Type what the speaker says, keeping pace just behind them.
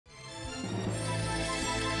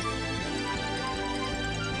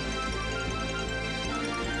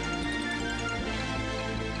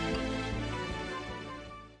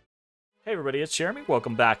Hey everybody, it's Jeremy.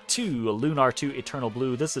 Welcome back to Lunar 2 Eternal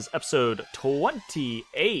Blue. This is episode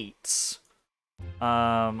 28.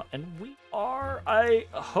 And we are, I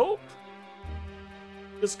hope,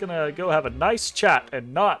 just gonna go have a nice chat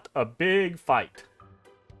and not a big fight.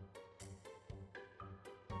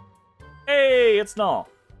 Hey, it's Null.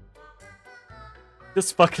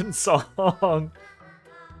 This fucking song.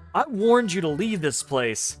 I warned you to leave this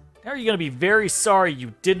place. Now you're gonna be very sorry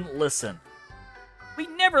you didn't listen. We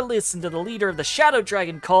never listened to the leader of the Shadow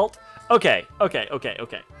Dragon cult. Okay.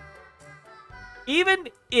 Even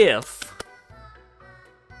if...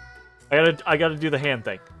 I gotta do the hand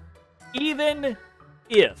thing. Even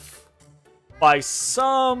if, by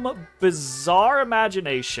some bizarre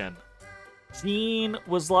imagination, Jean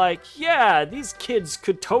was like, yeah, these kids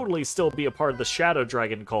could totally still be a part of the Shadow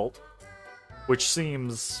Dragon cult, which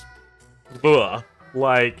seems,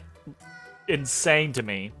 like, insane to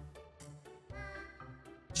me.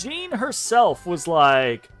 Jean herself was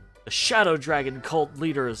like, the Shadow Dragon cult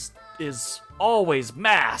leader is always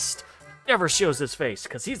masked, never shows his face,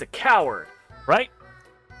 because he's a coward, right?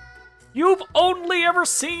 You've only ever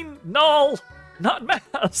seen Null, not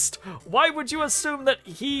masked. Why would you assume that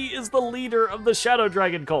he is the leader of the Shadow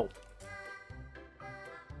Dragon cult?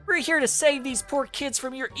 We're here to save these poor kids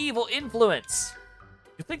from your evil influence.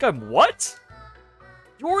 You think I'm what?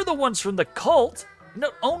 You're the ones from the cult.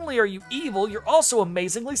 Not only are you evil, you're also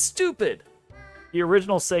amazingly stupid. The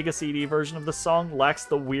original Sega CD version of the song lacks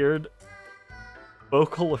the weird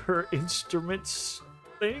vocal or instruments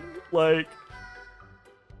thing. Like,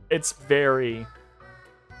 it's very...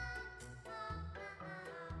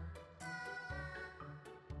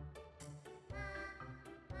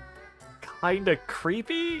 kinda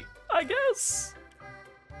creepy, I guess?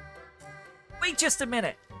 Wait just a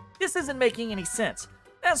minute. This isn't making any sense.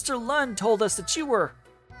 Master Lund told us that you were...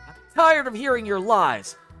 I'm tired of hearing your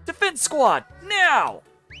lies. Defense squad, now!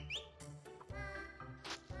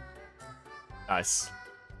 Nice.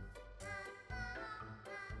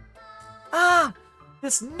 Ah!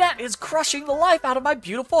 This net is crushing the life out of my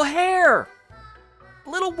beautiful hair! A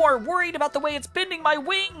little more worried about the way it's bending my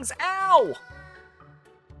wings, ow!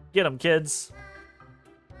 Get 'em, kids.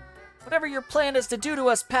 Whatever your plan is to do to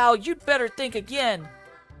us, pal, you'd better think again.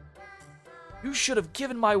 You should have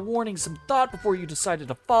given my warning some thought before you decided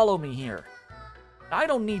to follow me here. I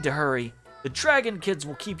don't need to hurry. The dragon kids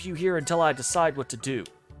will keep you here until I decide what to do.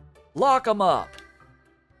 Lock them up.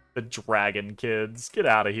 The dragon kids. Get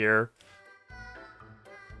out of here.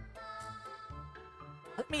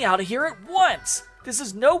 Let me out of here at once. This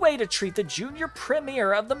is no way to treat the junior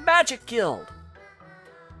premier of the Magic Guild.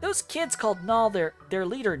 Those kids called Null their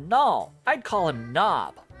leader Null. I'd call him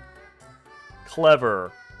Knob.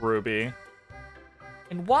 Clever, Ruby.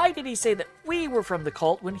 And why did he say that we were from the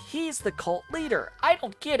cult when he's the cult leader? I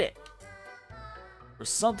don't get it. There's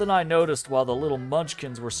something I noticed while the little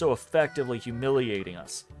munchkins were so effectively humiliating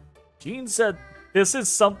us. Jean said, this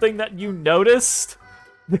is something that you noticed?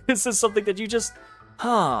 This is something that you just...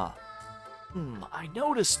 I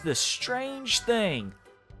noticed this strange thing.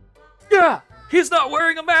 Yeah, he's not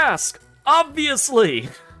wearing a mask! Obviously!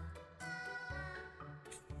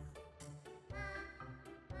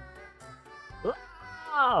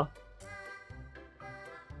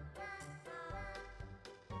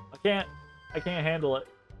 I can't handle it.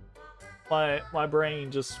 My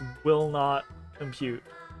brain just will not compute.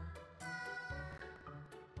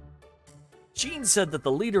 Jean said that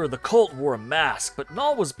the leader of the cult wore a mask, but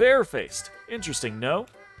Null was barefaced. Interesting, no?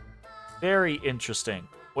 Very interesting.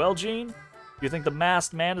 Well, Jean, you think the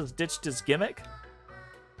masked man has ditched his gimmick?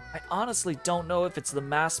 I honestly don't know if it's the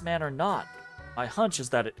masked man or not. My hunch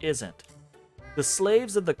is that it isn't. The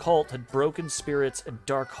slaves of the cult had broken spirits and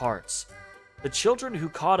dark hearts. The children who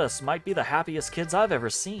caught us might be the happiest kids I've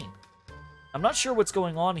ever seen. I'm not sure what's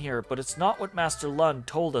going on here, but it's not what Master Lund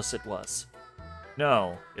told us it was.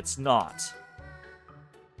 No, it's not.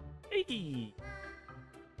 Hey!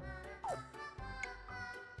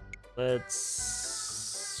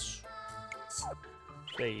 Let's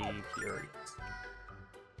save here.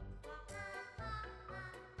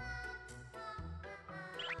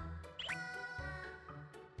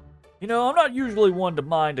 You know, I'm not usually one to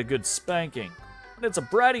mind a good spanking. When it's a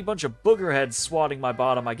bratty bunch of boogerheads swatting my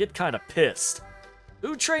bottom, I get kinda pissed.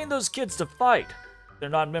 Who trained those kids to fight? They're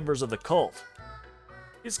not members of the cult.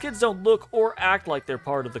 These kids don't look or act like they're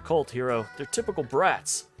part of the cult, Hero. They're typical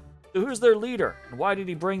brats. So who's their leader, and why did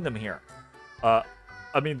he bring them here? I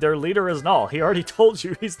mean, their leader is Null. He already told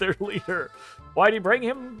you he's their leader. Why'd he bring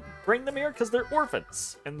them here? Because they're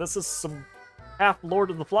orphans. And this is some half Lord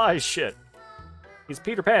of the Flies shit. He's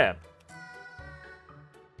Peter Pan.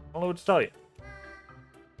 I don't know what to tell you.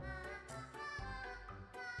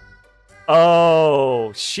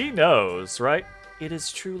 Oh, she knows, right? It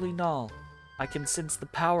is truly Null. I can sense the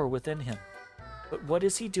power within him. But what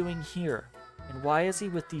is he doing here? And why is he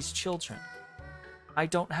with these children? I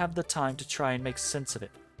don't have the time to try and make sense of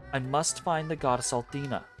it. I must find the goddess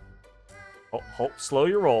Aldina. Oh, slow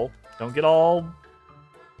your roll. Don't get all...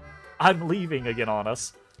 I'm leaving again on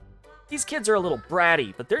us. These kids are a little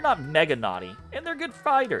bratty, but they're not mega naughty, and they're good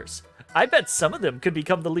fighters. I bet some of them could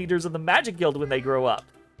become the leaders of the Magic Guild when they grow up.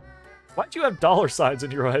 Why'd you have dollar signs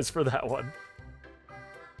in your eyes for that one?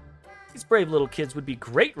 These brave little kids would be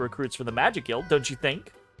great recruits for the Magic Guild, don't you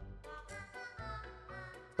think?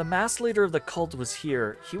 If the mass leader of the cult was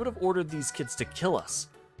here, he would have ordered these kids to kill us.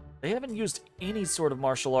 They haven't used any sort of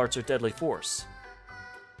martial arts or deadly force.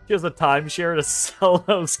 He has a timeshare to sell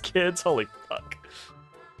those kids? Holy fuck.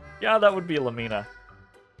 Yeah, that would be Lamina.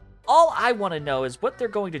 All I want to know is what they're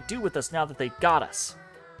going to do with us now that they've got us.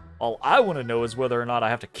 All I want to know is whether or not I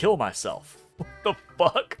have to kill myself. What the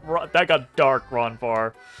fuck? That got dark,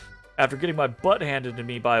 Ronfar. After getting my butt handed to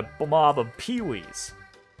me by a mob of peewees.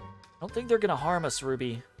 I don't think they're going to harm us,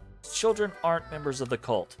 Ruby. These children aren't members of the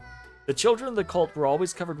cult. The children of the cult were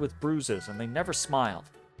always covered with bruises, and they never smiled.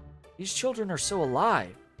 These children are so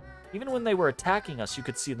alive. Even when they were attacking us, you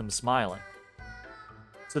could see them smiling.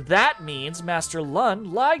 So that means Master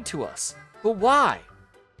Lun lied to us. But why?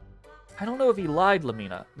 I don't know if he lied,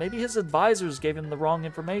 Lamina. Maybe his advisors gave him the wrong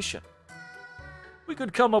information. We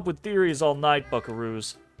could come up with theories all night,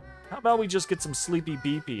 buckaroos. How about we just get some Sleepy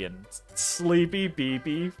Beepy and... Sleepy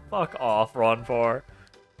Beepy? Fuck off, Ronfar.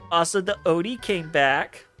 Also, the Odie came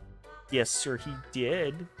back. Yes, sir, he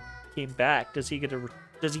did. Came back. Does he get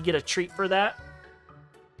a treat for that?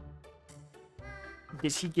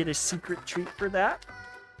 Does he get a secret treat for that?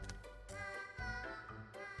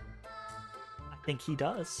 I think he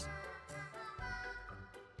does.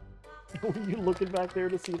 Were you looking back there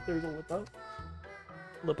to see if there's a Lippo?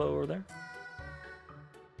 Lippo over there?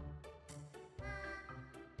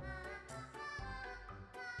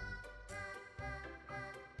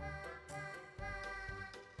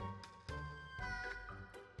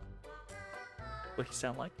 What he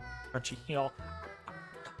sound like? Crunchy heel.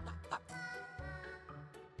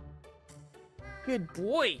 Good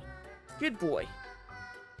boy. Good boy.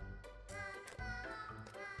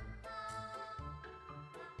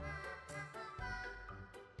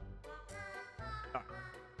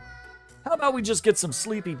 How about we just get some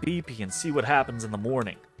Sleepy Beepy and see what happens in the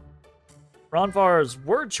morning? Ronfar's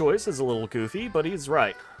word choice is a little goofy, but he's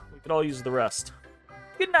right. We could all use the rest.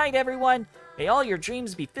 Good night, everyone. May all your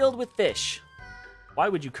dreams be filled with fish. Why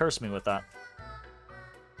would you curse me with that?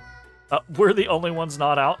 We're the only ones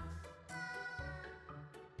not out.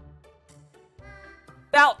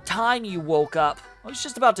 About time you woke up. I was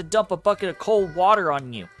just about to dump a bucket of cold water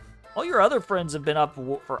on you. All your other friends have been up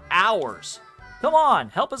for hours. Come on,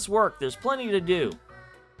 help us work. There's plenty to do.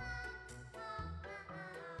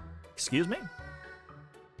 Excuse me?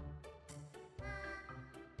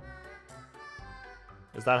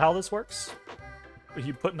 Is that how this works? Are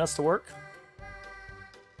you putting us to work?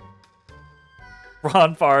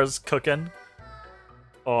 Ronfar's cooking.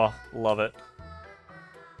 Oh, love it.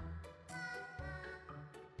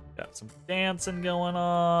 Got some dancing going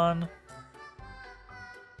on.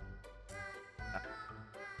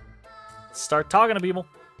 Start talking to people.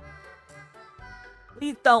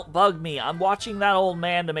 Please don't bug me. I'm watching that old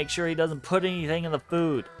man to make sure he doesn't put anything in the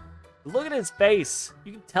food. Look at his face.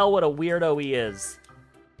 You can tell what a weirdo he is.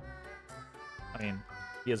 I mean,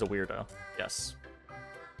 he is a weirdo. Yes.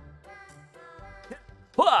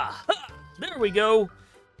 There we go.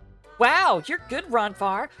 Wow, you're good,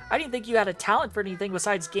 Ronfar. I didn't think you had a talent for anything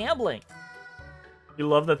besides gambling. You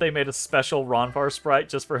love that they made a special Ronfar sprite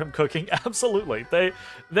just for him cooking? Absolutely.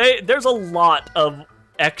 There's a lot of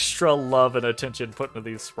extra love and attention put into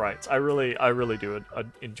these sprites. I really do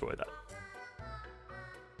enjoy that.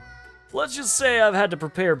 Let's just say I've had to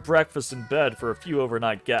prepare breakfast in bed for a few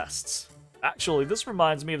overnight guests. Actually, this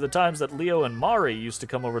reminds me of the times that Leo and Mari used to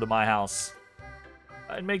come over to my house.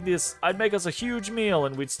 I'd make us a huge meal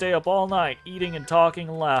and we'd stay up all night, eating and talking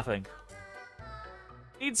and laughing.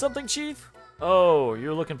 Need something, Chief? Oh,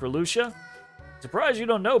 you're looking for Lucia? Surprised you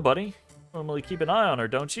don't know, buddy. Normally keep an eye on her,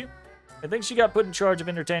 don't you? I think she got put in charge of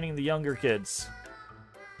entertaining the younger kids.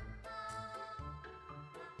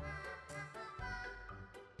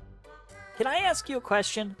 Can I ask you a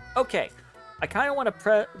question? Okay, I kind of want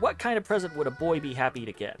to what kind of present would a boy be happy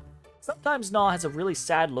to get? Sometimes Naw has a really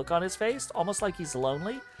sad look on his face, almost like he's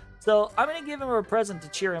lonely. So I'm going to give him a present to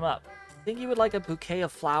cheer him up. Think he would like a bouquet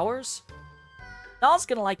of flowers? Naw's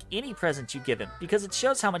going to like any present you give him, because it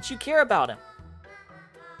shows how much you care about him.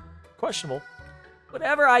 Questionable.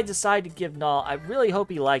 Whatever I decide to give Null, I really hope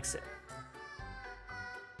he likes it.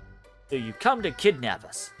 So you come to kidnap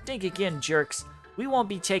us. Think again, jerks. We won't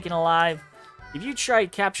be taken alive. If you try to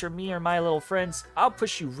capture me or my little friends, I'll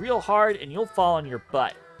push you real hard and you'll fall on your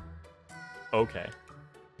butt. Okay.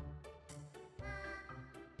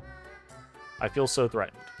 I feel so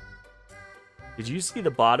threatened. Did you see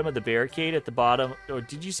the bottom of the barricade at the bottom? Or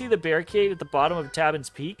did you see the barricade at the bottom of Tabin's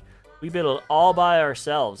Peak? We built it all by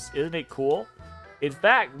ourselves. Isn't it cool? In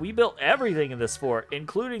fact, we built everything in this fort,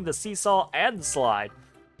 including the seesaw and the slide.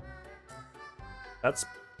 That's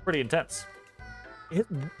pretty intense.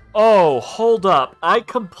 Oh, hold up. I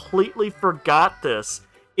completely forgot this.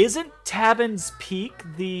 Isn't Tabin's Peak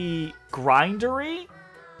the grindery?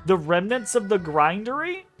 The remnants of the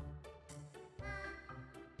grindery?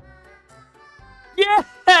 Yeah!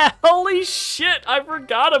 Holy shit! I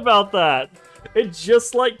forgot about that. It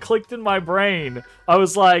just like clicked in my brain. I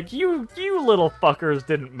was like, you little fuckers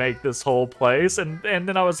didn't make this whole place. And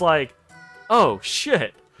then I was like, oh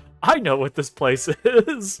shit. I know what this place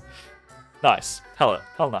is. Nice. Hell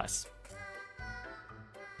nice.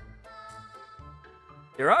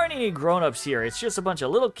 There aren't any grown-ups here. It's just a bunch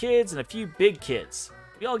of little kids and a few big kids.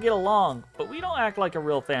 We all get along, but we don't act like a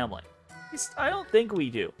real family. At least, I don't think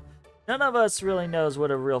we do. None of us really knows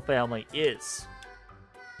what a real family is.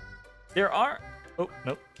 There are... Oh,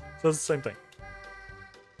 nope. Says the same thing.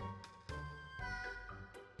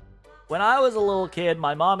 When I was a little kid,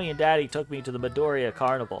 my mommy and daddy took me to the Midoriya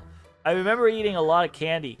Carnival. I remember eating a lot of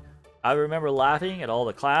candy. I remember laughing at all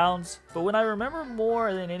the clowns. But what I remember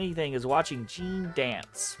more than anything is watching Jean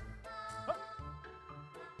dance.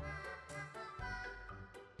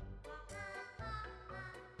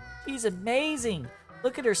 She's amazing.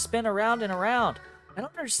 Look at her spin around and around. I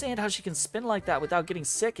don't understand how she can spin like that without getting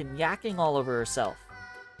sick and yakking all over herself.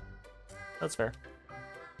 That's fair.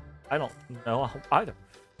 I don't know either.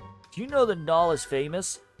 Do you know that Null is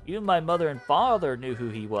famous? Even my mother and father knew who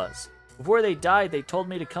he was. Before they died, they told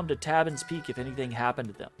me to come to Tabin's Peak if anything happened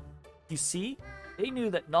to them. You see, they knew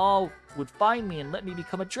that Null would find me and let me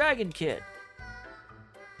become a dragon kid.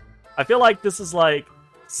 I feel like this is like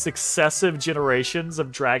successive generations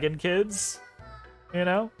of dragon kids, you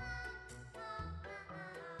know?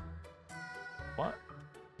 What?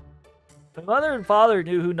 My mother and father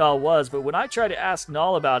knew who Null was, but when I try to ask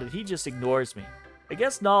Null about it, he just ignores me. I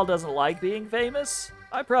guess Null doesn't like being famous.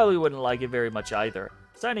 I probably wouldn't like it very much either.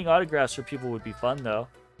 Signing autographs for people would be fun, though.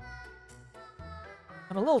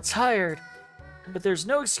 I'm a little tired, but there's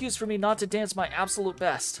no excuse for me not to dance my absolute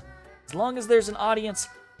best. As long as there's an audience,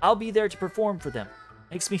 I'll be there to perform for them.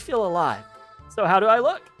 Makes me feel alive. So how do I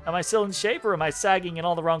look? Am I still in shape, or am I sagging in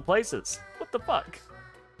all the wrong places? What the fuck?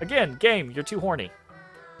 Again, game, you're too horny.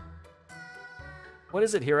 What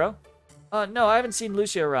is it, Hero? No, I haven't seen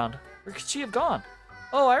Lucia around. Where could she have gone?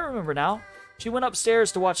 Oh, I remember now. She went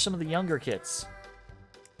upstairs to watch some of the younger kids.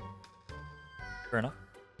 Fair enough.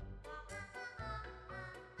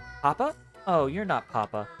 Papa? Oh, you're not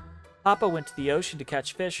Papa. Papa went to the ocean to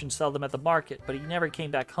catch fish and sell them at the market, but he never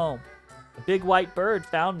came back home. A big white bird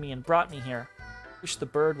found me and brought me here. Wish the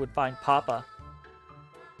bird would find Papa.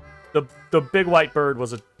 The big white bird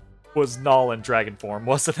was Null in dragon form,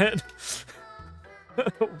 wasn't it?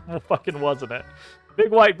 Fucking wasn't it?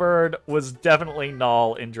 Big white bird was definitely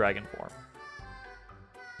Null in dragon form.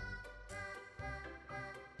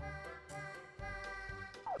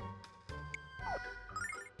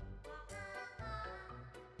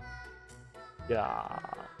 Yeah.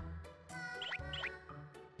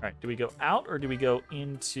 Alright, do we go out or do we go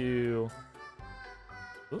into...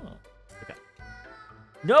 Ooh, okay.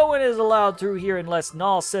 No one is allowed through here unless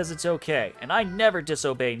Null says it's okay, and I never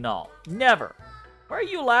disobey Null. Never. Why are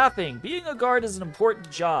you laughing? Being a guard is an important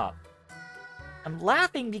job. I'm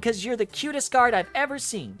laughing because you're the cutest guard I've ever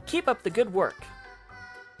seen. Keep up the good work.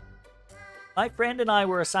 My friend and I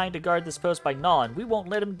were assigned to guard this post by Null, and we won't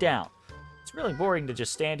let him down. It's really boring to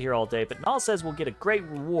just stand here all day, but Null says we'll get a great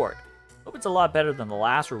reward. Hope it's a lot better than the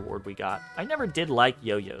last reward we got. I never did like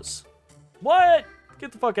yo-yos. What?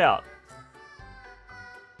 Get the fuck out.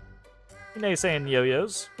 You naysaying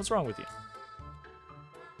yo-yos. What's wrong with you?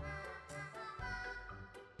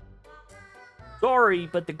 Sorry,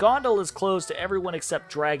 but the gondola is closed to everyone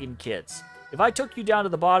except dragon kids. If I took you down to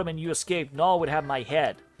the bottom and you escaped, Null would have my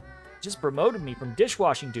head. He just promoted me from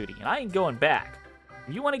dishwashing duty, and I ain't going back.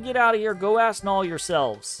 If you want to get out of here, go ask Null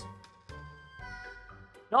yourselves.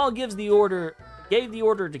 Null gave the order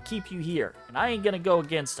to keep you here, and I ain't gonna go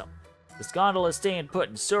against him. This gondola is staying put,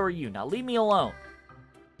 and so are you. Now leave me alone.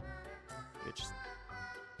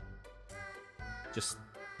 Just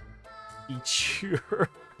eat your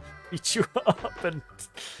beat you up and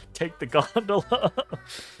take the gondola.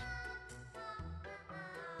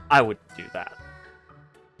 I wouldn't do that.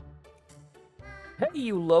 Hey,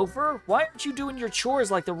 you loafer. Why aren't you doing your chores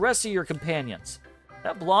like the rest of your companions?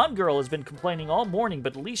 That blonde girl has been complaining all morning,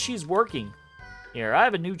 but at least she's working. Here, I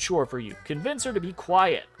have a new chore for you. Convince her to be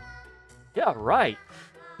quiet. Yeah, right.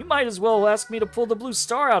 You might as well ask me to pull the blue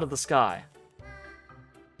star out of the sky.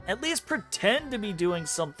 At least pretend to be doing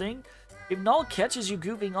something. If Null catches you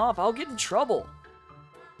goofing off, I'll get in trouble.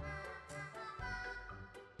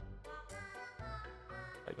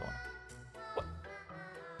 What?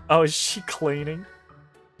 Oh, is she cleaning?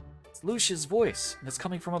 It's Lucia's voice, and it's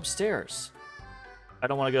coming from upstairs. I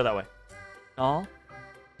don't want to go that way. Null?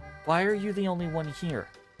 Why are you the only one here?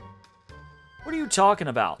 What are you talking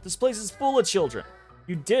about? This place is full of children.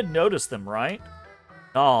 You did notice them, right?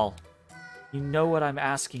 Null, you know what I'm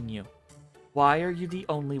asking you. Why are you the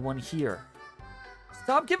only one here?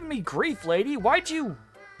 Stop giving me grief, lady. Why'd you...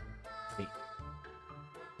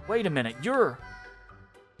 Wait a minute. You're...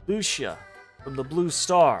 Lucia from the Blue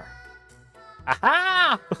Star.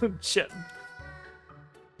 Aha! Shit.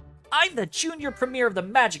 I'm the junior premier of the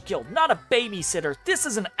Magic Guild, not a babysitter. This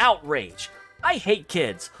is an outrage. I hate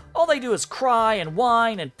kids. All they do is cry and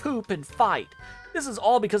whine and poop and fight. This is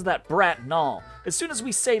all because of that brat Null. As soon as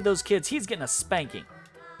we save those kids, he's getting a spanking.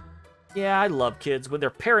 Yeah, I love kids when their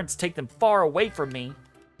parents take them far away from me.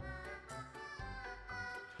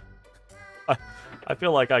 I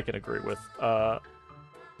feel like I can agree with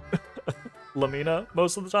Lamina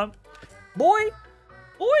most of the time. Boy!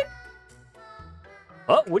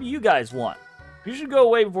 Oh, what do you guys want? You should go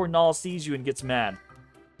away before Null sees you and gets mad.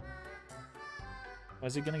 Why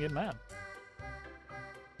is he gonna get mad?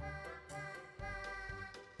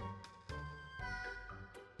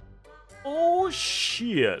 Oh,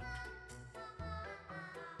 shit.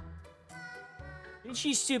 Didn't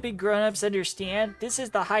you stupid grown-ups understand? This is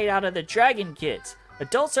the hideout of the Dragon Kids.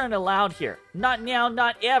 Adults aren't allowed here. Not now,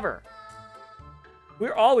 not ever.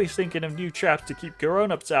 We're always thinking of new traps to keep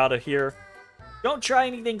grown-ups out of here. Don't try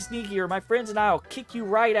anything sneaky or my friends and I will kick you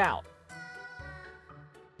right out.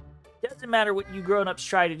 Doesn't matter what you grown-ups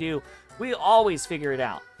try to do, we always figure it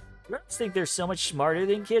out. Grown-ups think they're so much smarter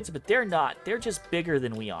than kids, but they're not. They're just bigger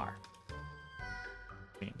than we are.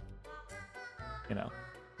 I mean, you know,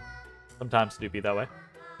 sometimes it do be that way.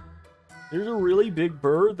 There's a really big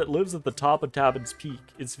bird that lives at the top of Tabin's Peak.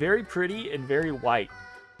 It's very pretty and very white.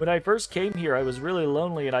 When I first came here, I was really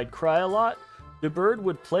lonely and I'd cry a lot. The bird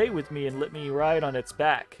would play with me and let me ride on its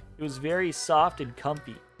back. It was very soft and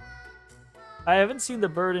comfy. I haven't seen the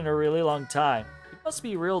bird in a really long time. It must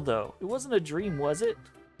be real, though. It wasn't a dream, was it?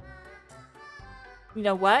 You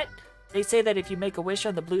know what? They say that if you make a wish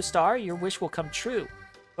on the Blue Star, your wish will come true.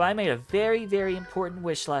 So I made a very, very important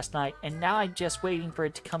wish last night, and now I'm just waiting for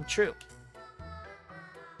it to come true.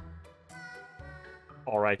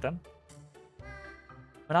 All right, then.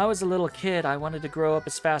 When I was a little kid, I wanted to grow up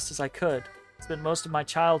as fast as I could. I spent most of my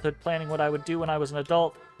childhood planning what I would do when I was an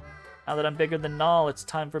adult. Now that I'm bigger than Null, it's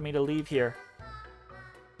time for me to leave here.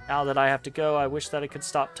 Now that I have to go, I wish that I could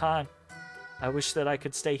stop time. I wish that I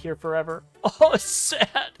could stay here forever. Oh, it's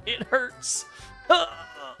sad. It hurts.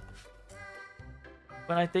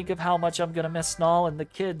 When I think of how much I'm gonna miss Null and the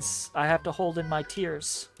kids, I have to hold in my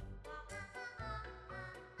tears.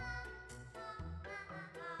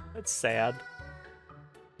 That's sad.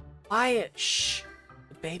 Quiet. Shh.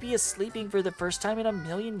 The baby is sleeping for the first time in a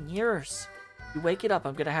million years. You wake it up,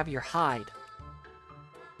 I'm gonna have your hide.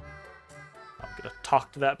 I'm gonna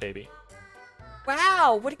talk to that baby.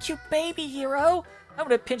 Wow, what a cute baby, hero! I'm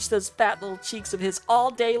gonna pinch those fat little cheeks of his all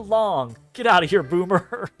day long. Get out of here,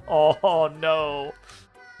 Boomer! Oh no.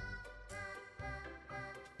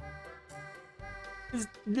 His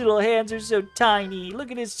little hands are so tiny.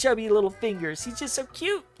 Look at his chubby little fingers. He's just so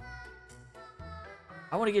cute.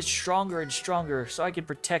 I want to get stronger and stronger so I can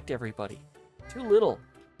protect everybody. Too little.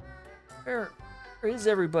 Where is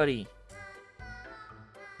everybody?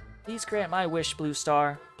 Please grant my wish, Blue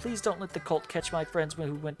Star. Please don't let the cult catch my friends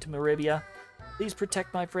who went to Meribia. Please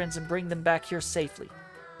protect my friends and bring them back here safely.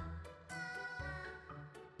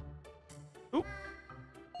 Oop.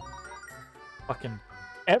 Fucking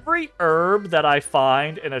every herb that I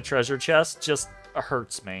find in a treasure chest just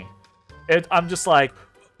hurts me. I'm just like,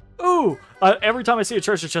 ooh! Every time I see a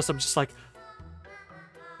treasure chest, I'm just like...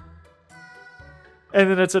 And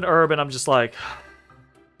then it's an herb, and I'm just like...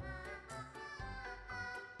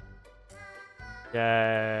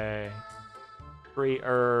 Yay. Free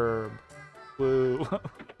herb. Woo.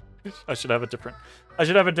 I should have a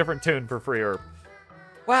different tune for free herb.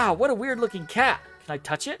 Wow, what a weird looking cat. Can I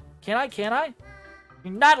touch it? Can I?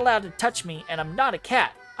 You're not allowed to touch me, and I'm not a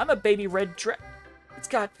cat. I'm a baby red It's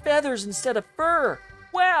got feathers instead of fur.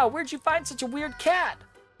 Wow, where'd you find such a weird cat?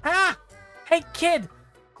 Ah! Hey, kid!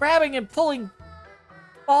 Grabbing and pulling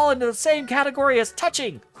fall into the same category as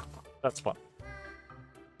touching. That's fun.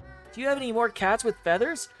 Do you have any more cats with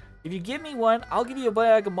feathers? If you give me one, I'll give you a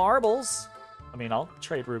bag of marbles. I mean, I'll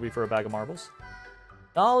trade Ruby for a bag of marbles.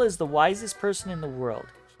 Nal is the wisest person in the world.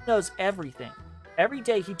 He knows everything. Every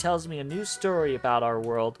day he tells me a new story about our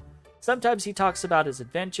world. Sometimes he talks about his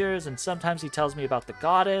adventures, and sometimes he tells me about the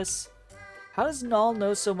goddess. How does Nal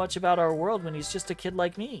know so much about our world when he's just a kid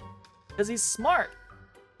like me? Because he's smart.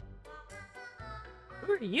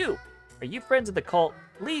 Who are you? Are you friends of the cult?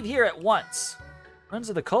 Leave here at once. Friends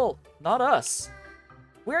of the cult? Not us.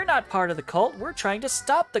 We're not part of the cult. We're trying to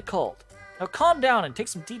stop the cult. Now calm down and take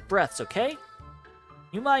some deep breaths, okay?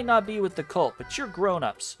 You might not be with the cult, but you're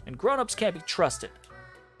grown-ups, and grown-ups can't be trusted.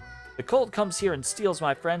 The cult comes here and steals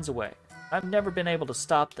my friends away. I've never been able to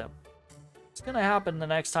stop them. What's gonna happen the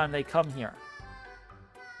next time they come here?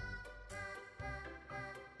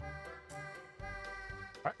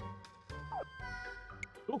 Alright.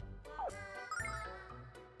 Cool.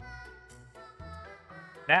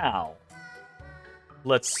 Now,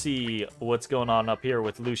 let's see what's going on up here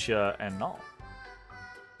with Lucia and Nal.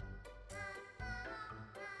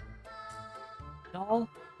 Nal,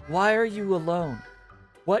 why are you alone?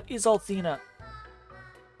 What is Althena?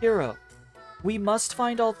 Hero, we must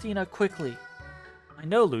find Althena quickly. I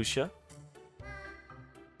know, Lucia.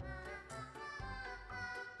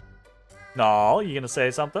 Nal, you gonna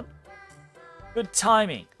say something? Good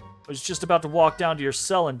timing. I was just about to walk down to your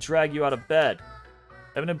cell and drag you out of bed.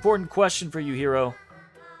 I have an important question for you, Hero.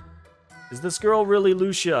 Is this girl really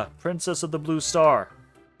Lucia, Princess of the Blue Star?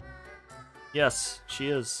 Yes, she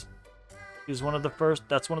is. She's one of the first.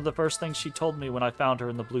 That's one of the first things she told me when I found her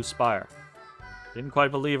in the Blue Spire. Didn't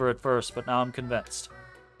quite believe her at first, but now I'm convinced.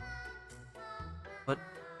 But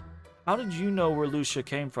how did you know where Lucia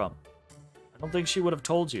came from? I don't think she would have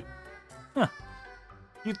told you. Huh.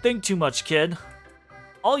 You think too much, kid.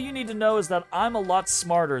 All you need to know is that I'm a lot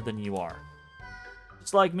smarter than you are.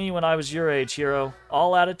 Just like me when I was your age, Hero.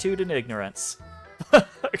 All attitude and ignorance.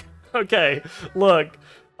 Okay, look.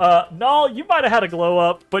 Nal, you might have had a glow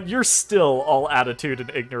up, but you're still all attitude and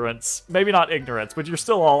ignorance. Maybe not ignorance, but you're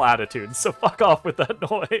still all attitude, so fuck off with that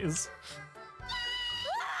noise.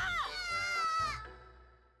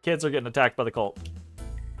 Kids are getting attacked by the cult.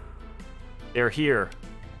 They're here.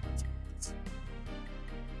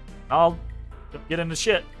 I'll get into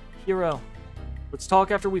shit. Hero, let's talk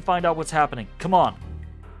after we find out what's happening. Come on.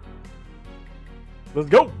 Let's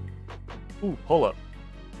go. Ooh, hold up.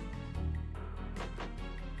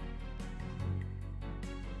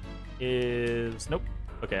 Nope.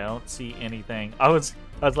 Okay, I don't see anything. I was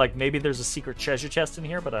like, maybe there's a secret treasure chest in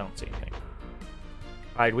here, but I don't see anything.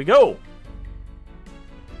 Alright, we go.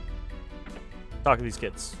 Talk to these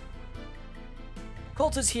kids.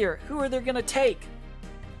 Colt is here. Who are they gonna take?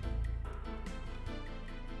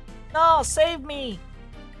 No, save me!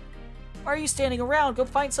 Why are you standing around? Go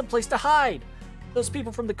find some place to hide. If those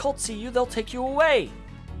people from the cult see you, they'll take you away.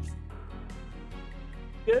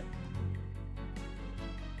 Good.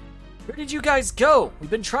 Where did you guys go? We've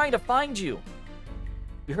been trying to find you.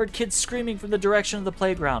 We heard kids screaming from the direction of the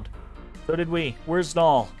playground. So did we. Where's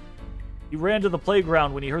Nal? He ran to the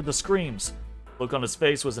playground when he heard the screams. The look on his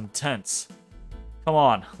face was intense. Come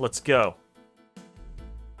on, let's go.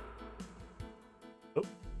 Oh.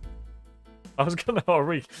 I was gonna. Are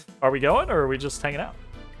we going, or are we just hanging out?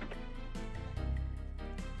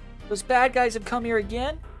 Those bad guys have come here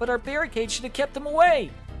again, but our barricade should have kept them away.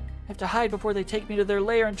 I have to hide before they take me to their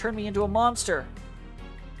lair and turn me into a monster.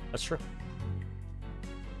 That's true.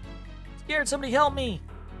 Scared, somebody help me.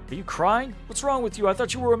 Are you crying? What's wrong with you? I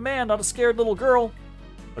thought you were a man, not a scared little girl.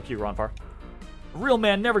 Fuck you, Ronfar. A real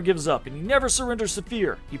man never gives up, and he never surrenders to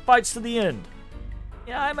fear. He fights to the end.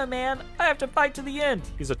 Yeah, I'm a man. I have to fight to the end.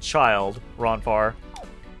 He's a child, Ronfar.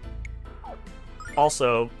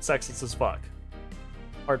 Also, sexist as fuck.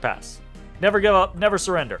 Hard pass. Never give up, never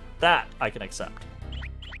surrender. That I can accept.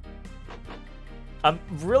 I'm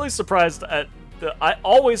really surprised at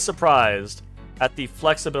always surprised at the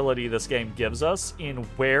flexibility this game gives us in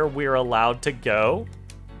where we're allowed to go.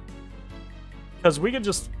 Because we can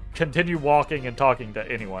just continue walking and talking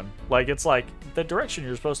to anyone. Like, it's like, the direction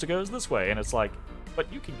you're supposed to go is this way. And it's like,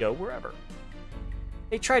 but you can go wherever.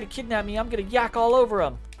 They try to kidnap me, I'm gonna yak all over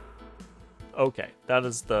them. Okay, that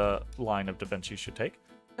is the line of defense you should take.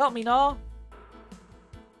 Help me, Nal.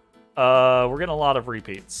 We're getting a lot of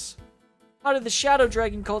repeats. How did the Shadow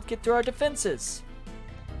Dragon cult get through our defenses?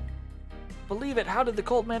 Believe it, how did the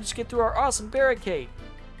cult manage to get through our awesome barricade?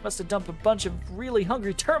 Must have dumped a bunch of really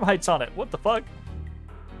hungry termites on it. What the fuck?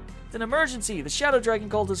 It's an emergency. The Shadow Dragon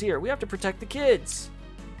cult is here. We have to protect the kids.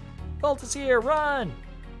 Cult is here. Run.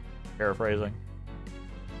 Paraphrasing.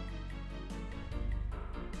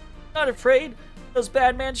 Not afraid. Those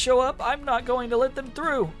bad men show up. I'm not going to let them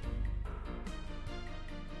through.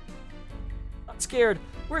 Not scared.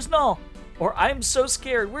 Where's Null? Or I'm so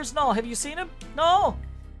scared. Where's Null? Have you seen him? Null!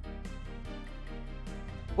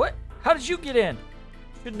 What? How did you get in?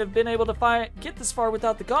 Shouldn't have been able to get this far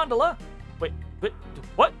without the gondola. Wait,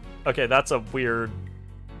 what? Okay, that's a weird...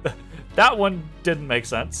 That one didn't make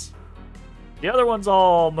sense. The other ones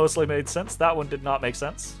all mostly made sense. That one did not make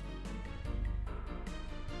sense.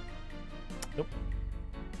 Nope.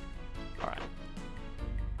 Alright.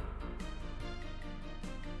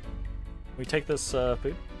 We take this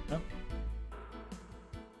food? No?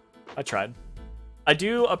 I tried. I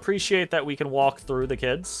do appreciate that we can walk through the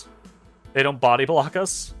kids. They don't body block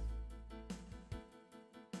us.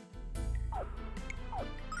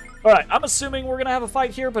 Alright, I'm assuming we're gonna have a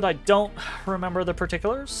fight here, but I don't remember the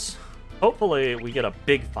particulars. Hopefully we get a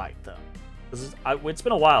big fight, though. It's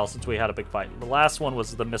been a while since we had a big fight. The last one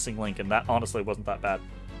was the missing link, and that honestly wasn't that bad.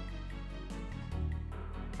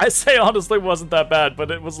 I say honestly wasn't that bad,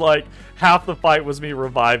 but it was like half the fight was me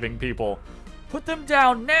reviving people. Put them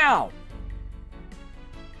down now!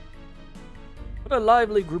 What a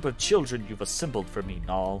lively group of children you've assembled for me,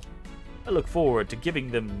 Null. I look forward to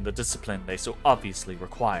giving them the discipline they so obviously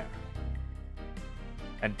require,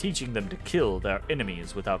 and teaching them to kill their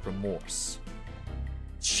enemies without remorse.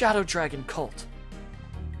 Shadow Dragon cult.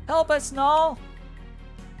 Help us, Null!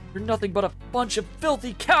 You're nothing but a bunch of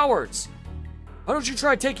filthy cowards! Why don't you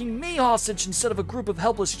try taking me hostage instead of a group of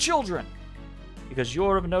helpless children? Because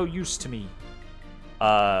you're of no use to me.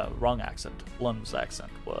 Wrong accent. Blum's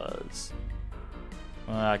accent was...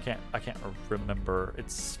 I can't remember.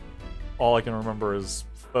 It's... All I can remember is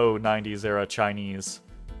faux 90s era Chinese.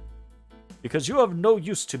 Because you have no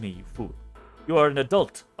use to me, you fool. You are an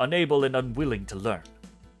adult, unable and unwilling to learn.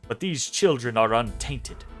 But these children are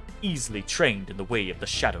untainted, easily trained in the way of the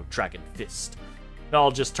Shadow Dragon Fist.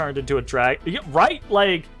 Null just turned into a right?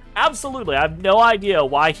 Like, absolutely. I have no idea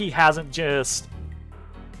why he hasn't just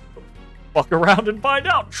fuck around and find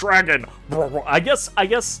out. Dragon. I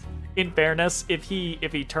guess in fairness, if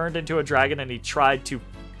he turned into a dragon and he tried to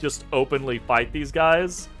just openly fight these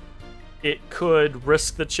guys, it could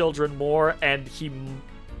risk the children more, and he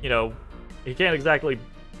can't exactly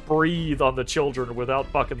breathe on the children without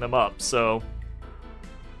fucking them up, so...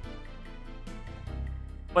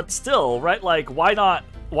 But still, right, like, why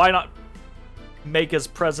not make his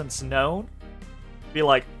presence known? Be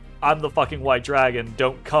like, I'm the fucking white dragon,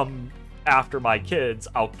 don't come after my kids,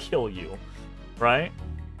 I'll kill you, right?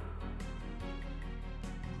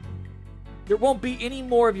 There won't be any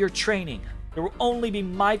more of your training. There will only be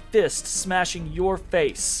my fist smashing your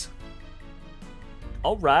face.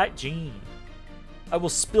 Alright, Jean. I will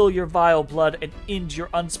spill your vile blood and end your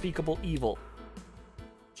unspeakable evil.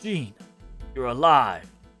 Jean, you're alive.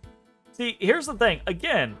 See, here's the thing.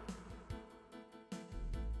 Again,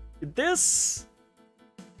 this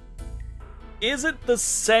isn't the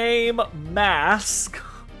same mask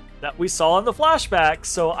that we saw in the flashback,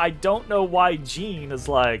 so I don't know why Jean is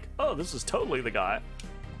like, oh, this is totally the guy.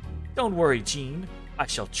 Don't worry, Jean. I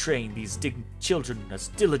shall train these children as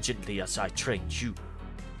diligently as I trained you.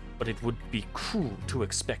 But it would be cruel to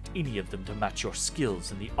expect any of them to match your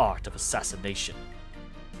skills in the art of assassination.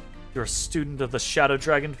 You're a student of the Shadow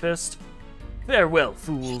Dragon Fist? Farewell,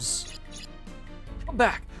 fools. Come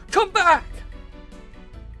back! Come back!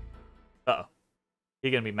 Uh-oh.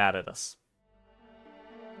 He's gonna be mad at us.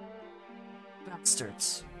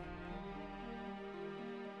 Bastards.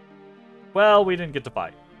 Well, we didn't get to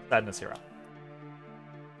fight. Sadness hero.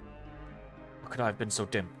 How could I have been so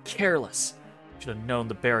damn careless? Should have known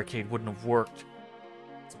the barricade wouldn't have worked.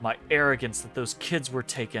 It's my arrogance that those kids were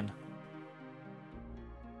taken.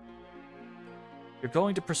 You're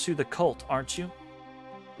going to pursue the cult, aren't you?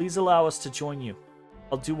 Please allow us to join you.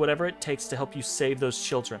 I'll do whatever it takes to help you save those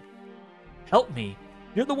children. Help me?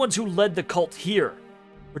 You're the ones who led the cult here.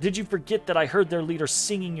 Or did you forget that I heard their leader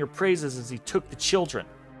singing your praises as he took the children?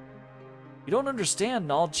 You don't understand,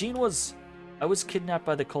 Null. I was kidnapped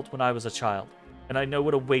by the cult when I was a child, and I know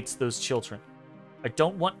what awaits those children. I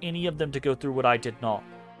don't want any of them to go through what I did, Null.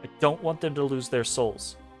 I don't want them to lose their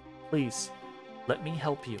souls. Please, let me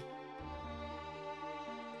help you.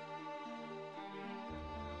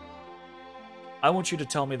 I want you to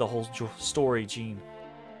tell me the whole story, Jean.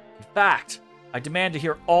 In fact, I demand to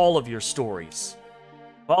hear all of your stories.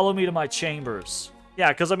 Follow me to my chambers. Yeah,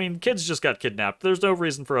 because, I mean, kids just got kidnapped. There's no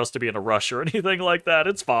reason for us to be in a rush or anything like that.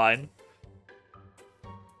 It's fine.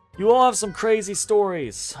 You all have some crazy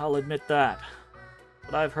stories, I'll admit that.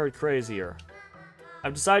 But I've heard crazier.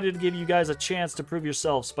 I've decided to give you guys a chance to prove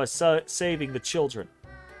yourselves by saving the children.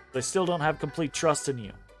 But I still don't have complete trust in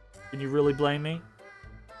you. Can you really blame me?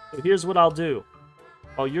 So here's what I'll do.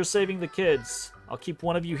 While you're saving the kids, I'll keep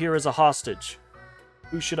one of you here as a hostage.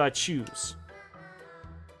 Who should I choose?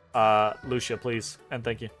 Lucia, please. And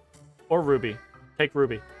thank you. Or Ruby. Take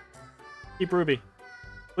Ruby. Keep Ruby.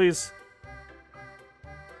 Please.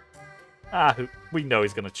 We know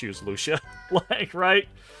he's gonna choose Lucia. Like, right?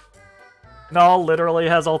 Null literally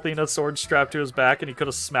has Althena's sword strapped to his back, and he could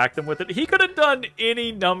have smacked him with it. He could have done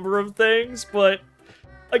any number of things, but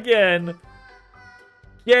again,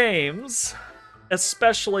 games,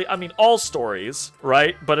 especially, I mean, all stories,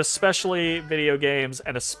 right? But especially video games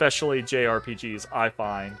and especially JRPGs, I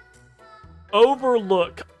find,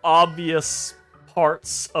 overlook obvious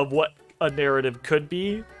parts of what a narrative could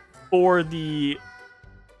be for the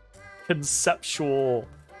conceptual.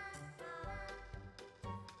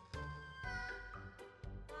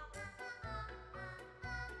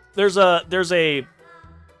 There's a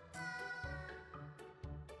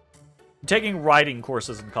taking writing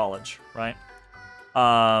courses in college, right?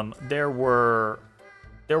 There were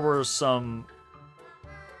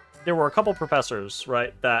a couple professors,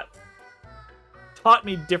 right, that taught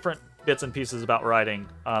me different bits and pieces about writing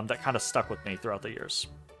that kind of stuck with me throughout the years.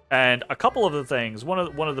 And a couple of the things, one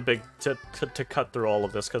of the big, to cut through all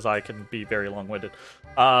of this because I can be very long-winded.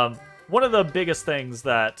 One of the biggest things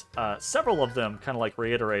that several of them kind of like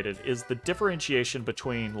reiterated is the differentiation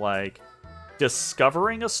between like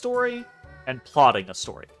discovering a story and plotting a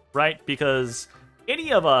story, right? Because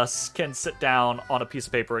any of us can sit down on a piece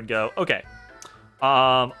of paper and go, okay,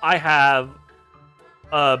 I have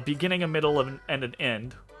a beginning, a middle, and an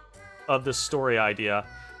end of this story idea,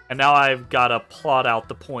 and now I've got to plot out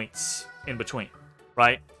the points in between,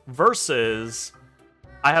 right? Versus,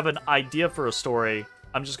 I have an idea for a story,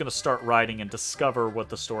 I'm just going to start writing and discover what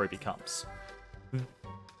the story becomes.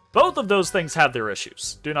 Both of those things have their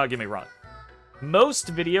issues, do not get me wrong. Most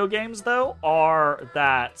video games, though, are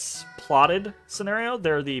that plotted scenario.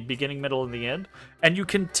 They're the beginning, middle, and the end. And you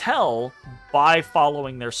can tell by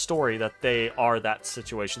following their story that they are that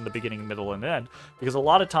situation, the beginning, middle, and end. Because a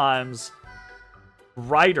lot of times,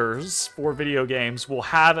 writers for video games will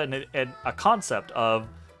have a concept of,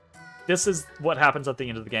 this is what happens at the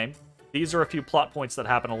end of the game. These are a few plot points that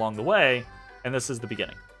happen along the way, and this is the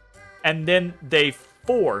beginning. And then they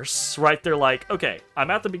force, right? They're like, okay, I'm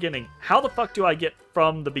at the beginning. How the fuck do I get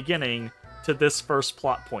from the beginning to this first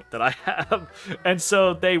plot point that I have? And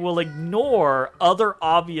so they will ignore other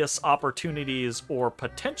obvious opportunities or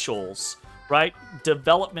potentials, right?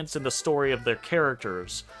 Developments in the story of their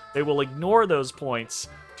characters. They will ignore those points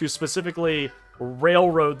to specifically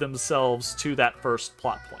railroad themselves to that first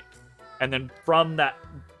plot point. And then from that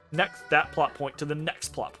plot point to the next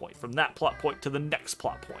plot point, from that plot point to the next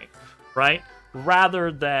plot point, right?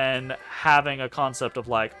 Rather than having a concept of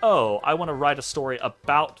like, oh, I want to write a story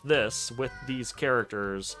about this with these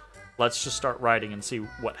characters. Let's just start writing and see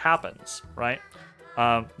what happens, right?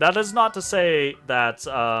 That is not to say that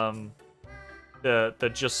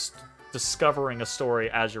the just discovering a story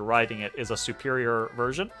as you're writing it is a superior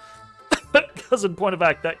version. Because in point of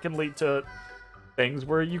fact, that can lead to things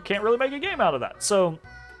where you can't really make a game out of that. So,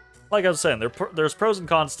 like I was saying, there's pros and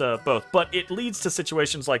cons to both, but it leads to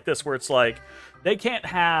situations like this where it's like they can't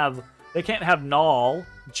have Null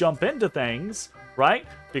jump into things, right?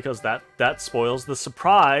 Because that spoils the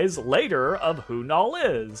surprise later of who Null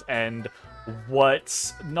is and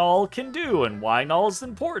what Null can do and why Null is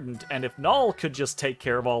important. And if Null could just take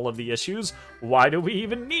care of all of the issues, why do we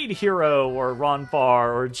even need Hero or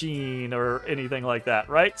Ronfar or Jean or anything like that,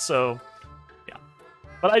 right? So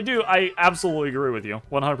but I absolutely agree with you,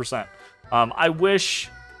 100%. I wish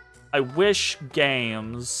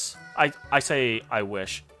games, I say I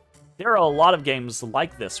wish, there are a lot of games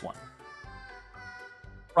like this one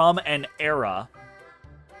from an era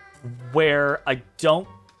where I don't,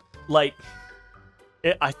 like,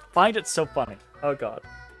 I find it so funny. Oh god.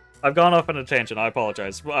 I've gone off on a tangent, I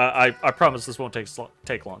apologize. I promise this won't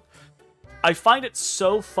take long. I find it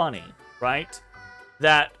so funny, right,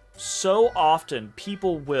 that so often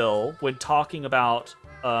people will, when talking about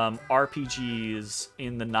RPGs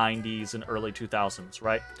in the 90s and early 2000s,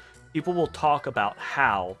 right? People will talk about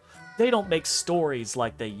how they don't make stories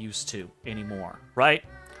like they used to anymore, right?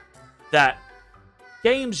 That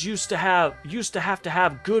games used to have to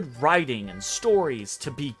have good writing and stories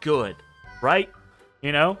to be good, right?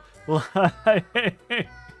 You know?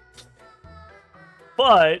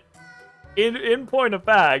 But in point of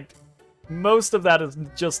fact, most of that is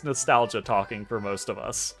just nostalgia talking for most of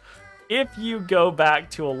us. If you go back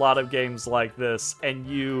to a lot of games like this and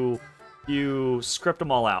you script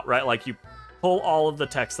them all out, right? Like you pull all of the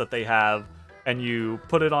text that they have and you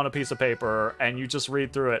put it on a piece of paper and you just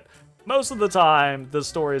read through it. Most of the time, the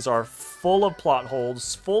stories are full of plot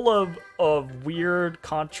holes, full of weird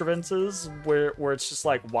contrivances where it's just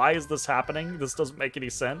like, why is this happening? This doesn't make any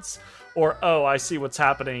sense. Or, oh, I see what's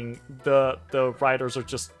happening. The writers are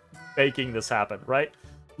just making this happen, right?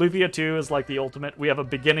 Lufia 2 is like the ultimate, we have a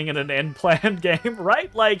beginning and an end plan game,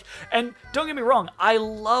 right? Like, and don't get me wrong, I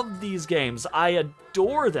love these games. I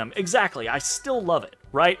adore them. Exactly, I still love it,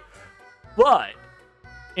 right? But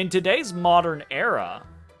in today's modern era,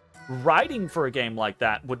 writing for a game like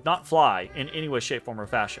that would not fly in any way, shape, form, or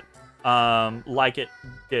fashion, like it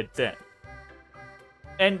did then.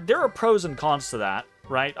 And there are pros and cons to that,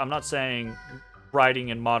 right? I'm not saying writing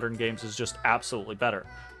in modern games is just absolutely better,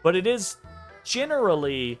 but it is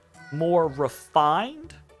generally more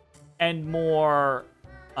refined and more,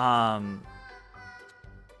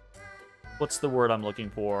 what's the word I'm looking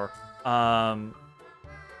for?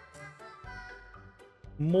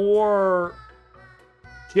 More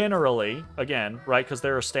generally, again, right, because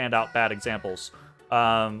there are standout bad examples,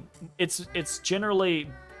 it's generally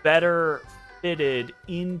better fitted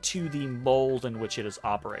into the mold in which it is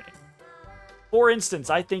operating. For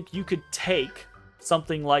instance, I think you could take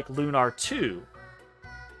something like Lunar 2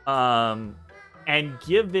 and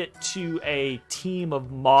give it to a team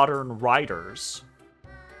of modern writers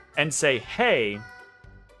and say, hey,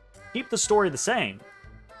 keep the story the same,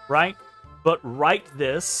 right? But write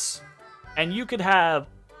this, and you could have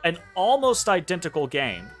an almost identical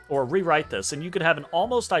game, or rewrite this, and you could have an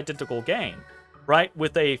almost identical game, right?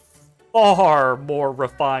 With a far more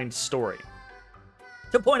refined story.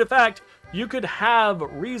 To point of fact, you could have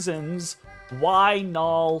reasons why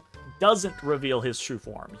Null doesn't reveal his true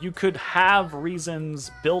form. You could have reasons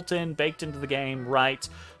built in, baked into the game, right?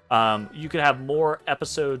 You could have more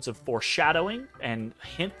episodes of foreshadowing and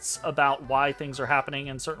hints about why things are happening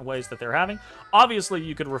in certain ways that they're having. Obviously,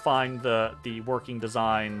 you could refine the working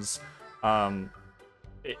designs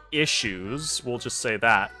issues, we'll just say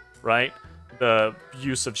that, right? The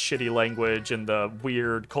use of shitty language and the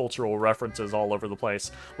weird cultural references all over the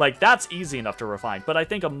place. Like, that's easy enough to refine. But I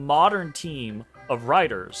think a modern team of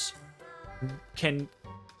writers can...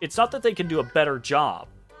 It's not that they can do a better job,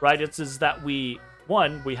 right? It's that we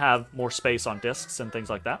have more space on disks and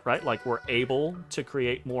things like that, right? Like, we're able to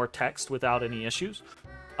create more text without any issues.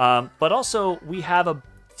 But also, we have a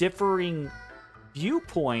differing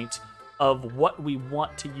viewpoint of what we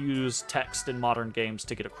want to use text in modern games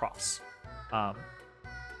to get across.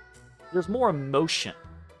 There's more emotion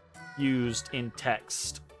used in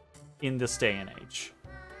text in this day and age.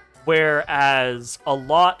 Whereas a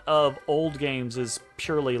lot of old games is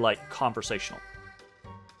purely, like, conversational,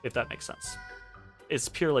 if that makes sense. It's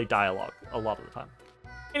purely dialogue a lot of the time.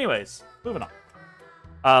 Anyways, moving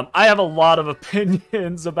on. I have a lot of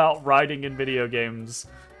opinions about writing in video games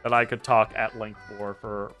that I could talk at length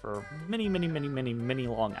for many, many, many, many, many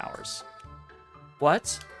long hours.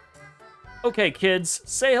 What? Okay, kids,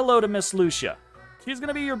 say hello to Miss Lucia. She's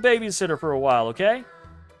gonna be your babysitter for a while, okay? Why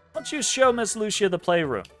don't you show Miss Lucia the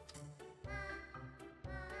playroom?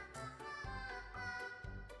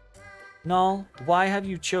 Null, why have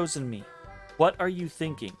you chosen me? What are you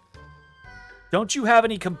thinking? Don't you have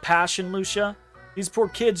any compassion, Lucia? These poor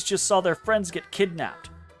kids just saw their friends get kidnapped.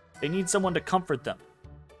 They need someone to comfort them.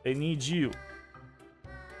 They need you.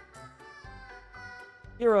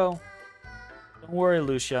 Hero, don't worry,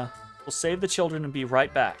 Lucia. We'll save the children and be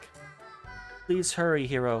right back. Please hurry,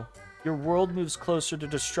 Hero. Your world moves closer to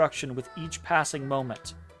destruction with each passing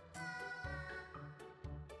moment.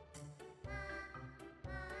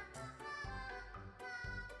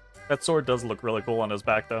 That sword does look really cool on his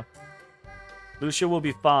back, though. Lucia will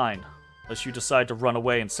be fine, unless you decide to run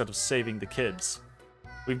away instead of saving the kids.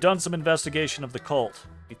 We've done some investigation of the cult.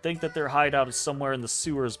 We think that their hideout is somewhere in the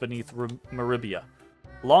sewers beneath Maribia.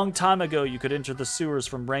 A long time ago, you could enter the sewers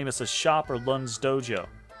from Ramus's shop or Lun's dojo.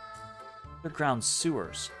 Underground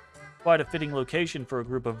sewers. Quite a fitting location for a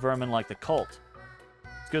group of vermin like the cult.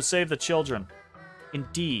 Let's go save the children.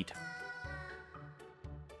 Indeed.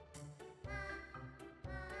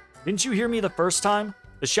 Didn't you hear me the first time?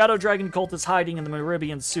 The Shadow Dragon cult is hiding in the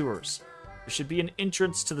Maribian sewers. There should be an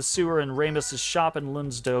entrance to the sewer in Ramus's shop and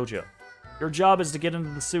Lun's dojo. Your job is to get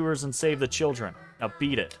into the sewers and save the children. Now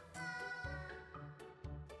beat it.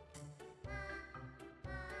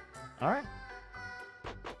 Alright.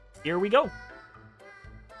 Here we go.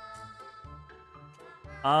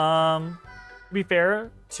 To be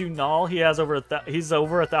fair to Null, he has he's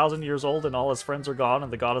over 1,000 years old, and all his friends are gone,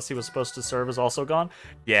 and the goddess he was supposed to serve is also gone.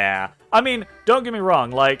 Yeah, I mean, don't get me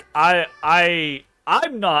wrong. Like, I'm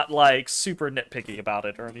not like super nitpicky about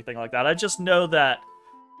it or anything like that. I just know that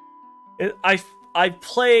I've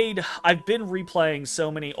been replaying so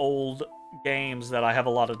many old games that I have a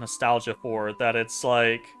lot of nostalgia for, that it's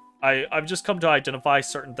like I've just come to identify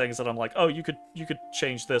certain things that I'm like, oh, you could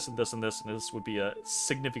change this and this and this, and this would be a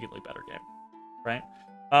significantly better game, right?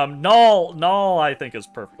 Null I think is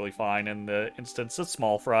perfectly fine in the instance. It's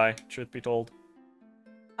small fry, truth be told.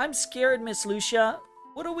 I'm scared, Miss Lucia.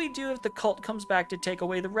 What do we do if the cult comes back to take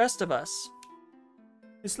away the rest of us?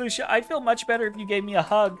 Miss Lucia, I'd feel much better if you gave me a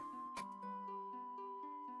hug.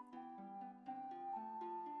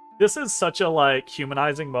 This is such a, like,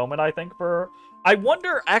 humanizing moment, I think, for her. I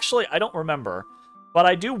wonder, actually, I don't remember, but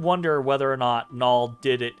I do wonder whether or not Null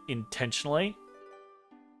did it intentionally.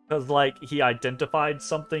 Because, like, he identified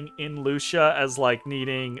something in Lucia as, like,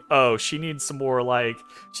 needing, oh, she needs some more, like,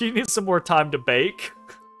 she needs some more time to bake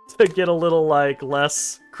to get a little, like,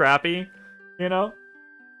 less crappy, you know?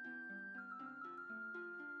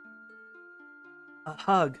 A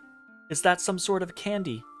hug. Is that some sort of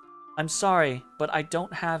candy? I'm sorry, but I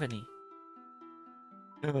don't have any.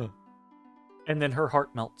 Ugh. And then her heart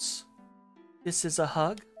melts. This is a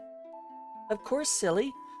hug? Of course,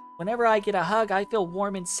 silly. Whenever I get a hug, I feel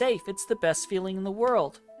warm and safe. It's the best feeling in the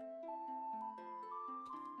world.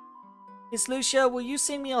 Miss Lucia, will you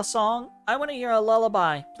sing me a song? I want to hear a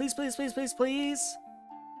lullaby. Please, please, please, please, please.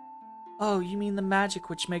 Oh, you mean the magic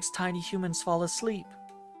which makes tiny humans fall asleep.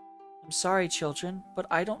 I'm sorry, children, but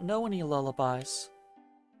I don't know any lullabies.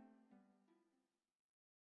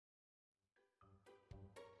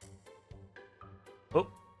 Oh.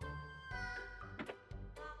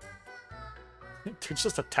 They're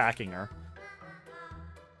just attacking her.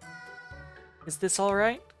 Is this all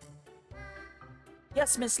right?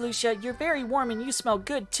 Yes, Miss Lucia, you're very warm and you smell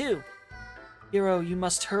good, too. Hero, you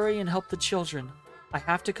must hurry and help the children. I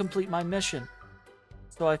have to complete my mission.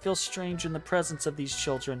 So I feel strange in the presence of these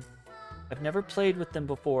children. I've never played with them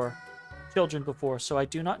before, so I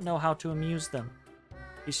do not know how to amuse them.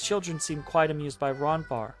 These children seem quite amused by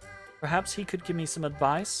Ronfar. Perhaps he could give me some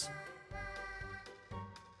advice?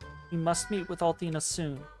 We must meet with Althena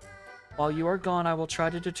soon. While you are gone, I will try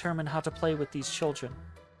to determine how to play with these children.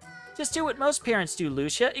 Just do what most parents do,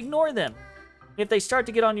 Lucia. Ignore them. If they start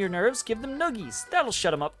to get on your nerves, give them noogies. That'll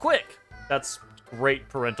shut them up quick. That's great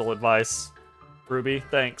parental advice, Ruby.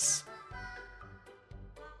 Thanks.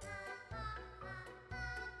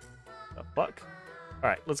 The fuck?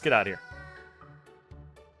 Alright, let's get out of here.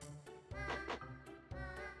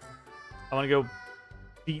 I want to go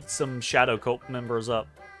beat some Shadow Cult members up.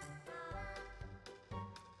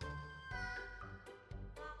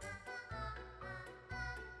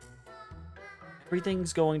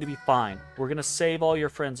 Everything's going to be fine. We're going to save all your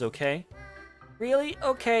friends, okay? Really?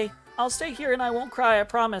 Okay. I'll stay here and I won't cry, I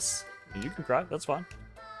promise. You can cry. That's fine.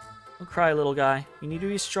 Don't cry, little guy. You need to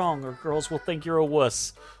be strong or girls will think you're a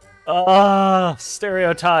wuss.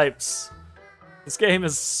 Stereotypes. This game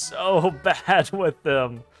is so bad with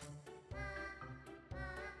them.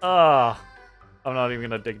 I'm not even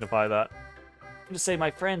gonna dignify that. I'm gonna say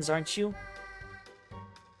my friends, aren't you?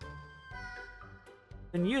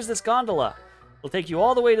 Then use this gondola. It'll take you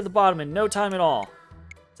all the way to the bottom in no time at all.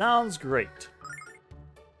 Sounds great.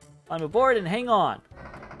 I'm aboard and hang on.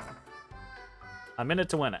 I'm in it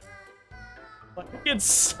to win it. It's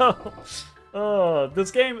so... this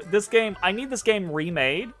game, I need this game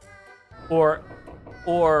remade or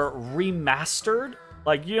remastered.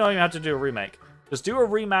 Like, you don't even have to do a remake. Just do a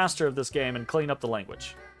remaster of this game and clean up the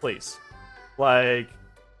language, please. Like,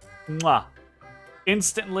 mwah.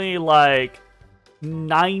 Instantly, like,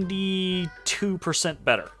 92%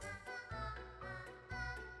 better.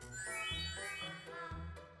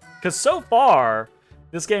 Because so far,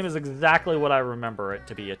 this game is exactly what I remember it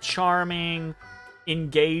to be. A charming,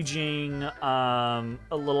 engaging, a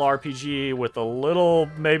little RPG with a little,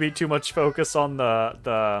 maybe too much focus on the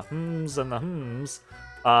hms and the hms.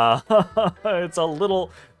 It's a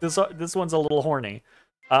little, this one's a little horny.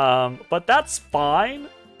 But that's fine.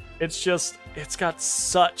 It's just, it's got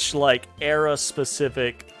such, like,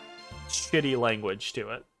 era-specific shitty language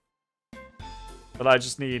to it. But I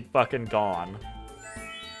just need fucking gone.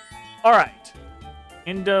 Alright.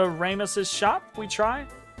 Into Ramus's shop, we try.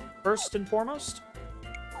 First and foremost.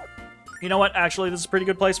 You know what? Actually, this is a pretty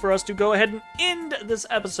good place for us to go ahead and end this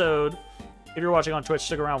episode. If you're watching on Twitch,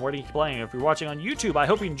 stick around. Where do you keep playing? If you're watching on YouTube, I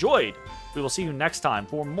hope you enjoyed. We will see you next time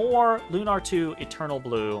for more Lunar 2 Eternal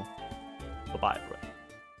Blue. Bye-bye, everybody.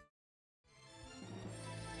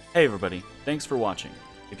 Hey everybody, thanks for watching.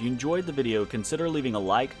 If you enjoyed the video, consider leaving a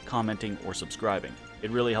like, commenting, or subscribing.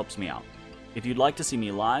 It really helps me out. If you'd like to see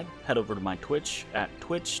me live, head over to my Twitch at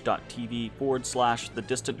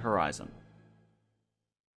twitch.tv/thedistanthorizon.